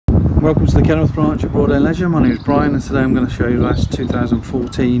Welcome to the Kenilworth branch at Broad Lane Leisure. My name is Brian and today I'm going to show you the last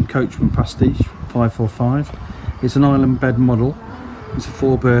 2014 Coachman Pastiche 545. It's an island bed model. It's a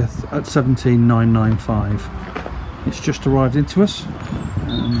 4-berth at 17,995. It's just arrived into us.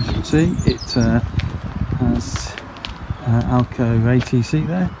 As you can see, it has Alco ATC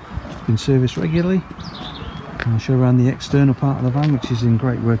there. It's been serviced regularly. I'll show around the external part of the van, which is in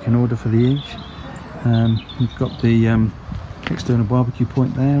great working order for the age. We've got the external barbecue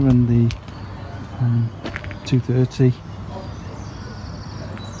point there and the 230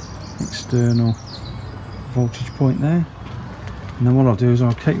 external voltage point there. And then what I'll do is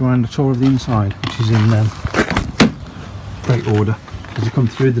I'll take you around a tour of the inside, which is in great order. As you come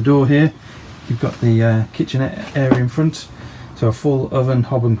through the door here, you've got the kitchen area in front, so a full oven,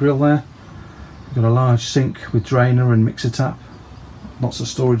 hob and grill there. You've got a large sink with drainer and mixer tap, lots of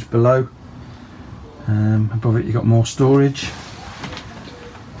storage below. Above it you've got more storage,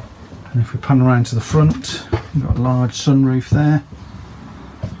 and if we pan around to the front, you've got a large sunroof there,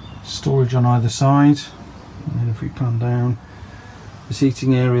 storage on either side. And then if we pan down this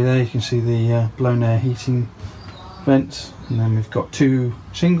heating area there, you can see the blown air heating vents, and then we've got 2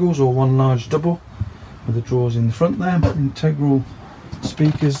 singles or 1 large double with the drawers in the front there, integral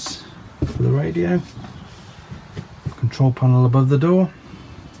speakers for the radio, control panel above the door.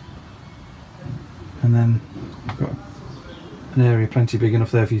 And then we've got an area plenty big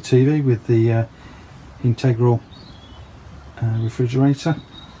enough there for your TV with the integral refrigerator.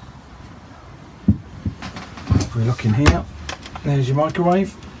 If we look in here, there's your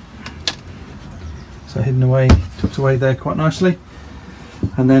microwave. So hidden away, tucked away there quite nicely.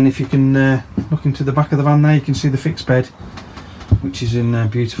 And then if you can look into the back of the van there, you can see the fixed bed, which is in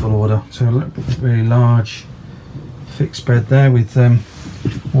beautiful order. So a really large fixed bed there with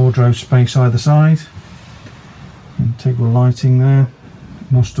wardrobe space either side, integral lighting there,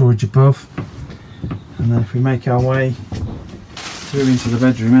 more storage above. And then if we make our way through into the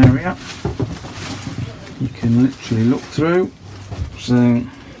bedroom area, you can literally look through. So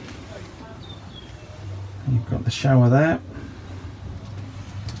you've got the shower there,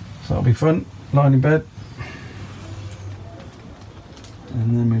 so that'll be fun, lying in bed.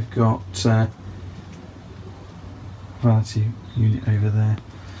 And then we've got vanity unit over there.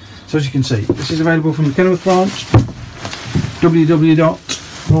 So as you can see, this is available from the Kenilworth branch,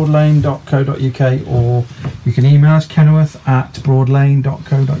 www.broadlane.co.uk, or you can email us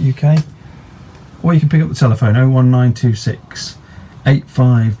kenilworth@broadlane.co.uk, or you can pick up the telephone 01926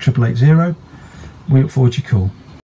 85 880. We look forward to your call.